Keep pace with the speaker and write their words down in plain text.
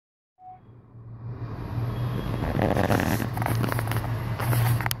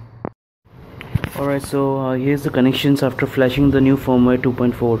Alright, so here's the connections after flashing the new firmware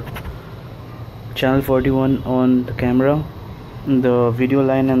 2.4. Channel 41 on the camera, the video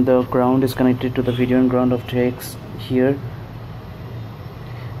line and the ground is connected to the video and ground of TX here.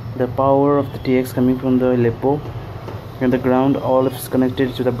 The power of the TX coming from the LiPo, and the ground all is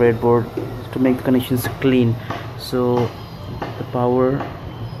connected to the breadboard to make the connections clean. So the power,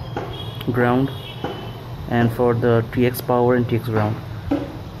 ground, and for the TX power and TX ground.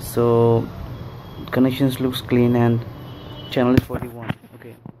 So connections looks clean and channel is 41.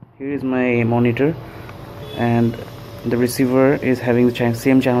 Okay, here is my monitor and the receiver is having the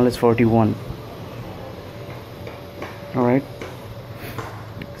same channel as 41. Alright,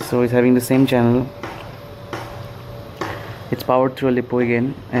 so it's having the same channel. It's powered through a LiPo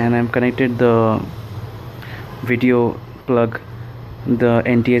again, and I'm connected the video plug, the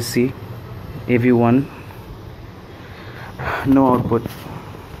NTSC AV1. No output.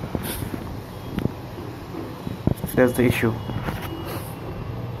 That's the issue.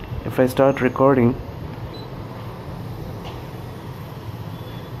 If I start recording,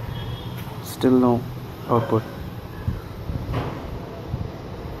 still no output.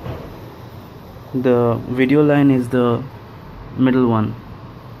 The video line is the middle one.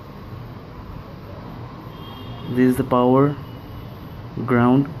 This is the power,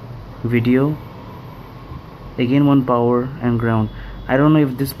 ground, video, again one power and ground. I don't know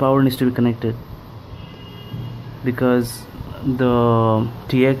if this power needs to be connected, because the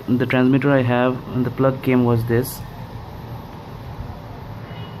transmitter I have and the plug came was this.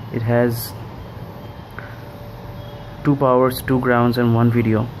 It has two powers, two grounds and one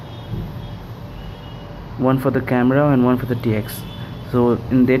video, one for the camera and one for the TX. So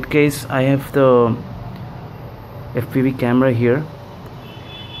in that case I have the FPV camera here.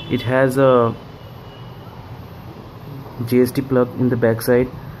 It has a JST plug in the back side.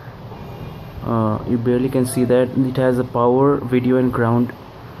 You barely can see that. It has a power, video and ground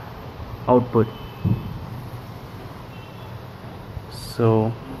output.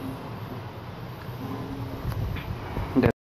 So